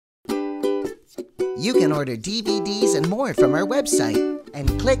You can order DVDs and more from our website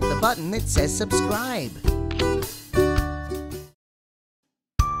and click the button that says subscribe.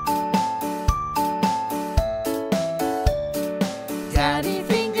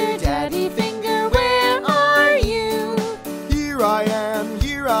 Daddy Finger, where are you? Here I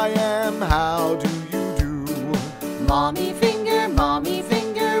am, how do you do? Mommy Finger,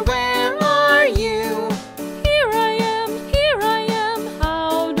 where are you? Here I am,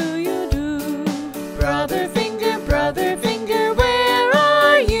 how do you do? Brother Finger, where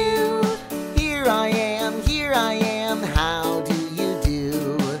are you? Here I am, how do you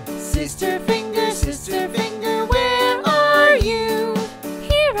do? Sister Finger, where are you?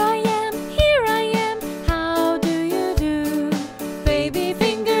 Here I am, how do you do? Baby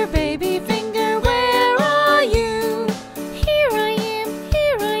Finger, where are you? Here I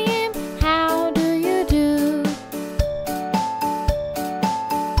am, how do you do?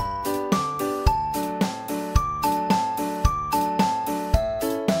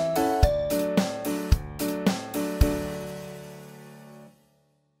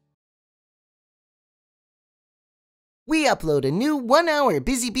 We upload a new 1-hour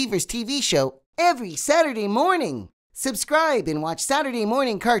Busy Beavers TV show every Saturday morning. Subscribe and watch Saturday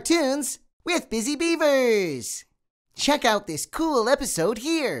morning cartoons with Busy Beavers. Check out this cool episode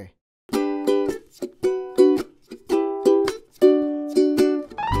here.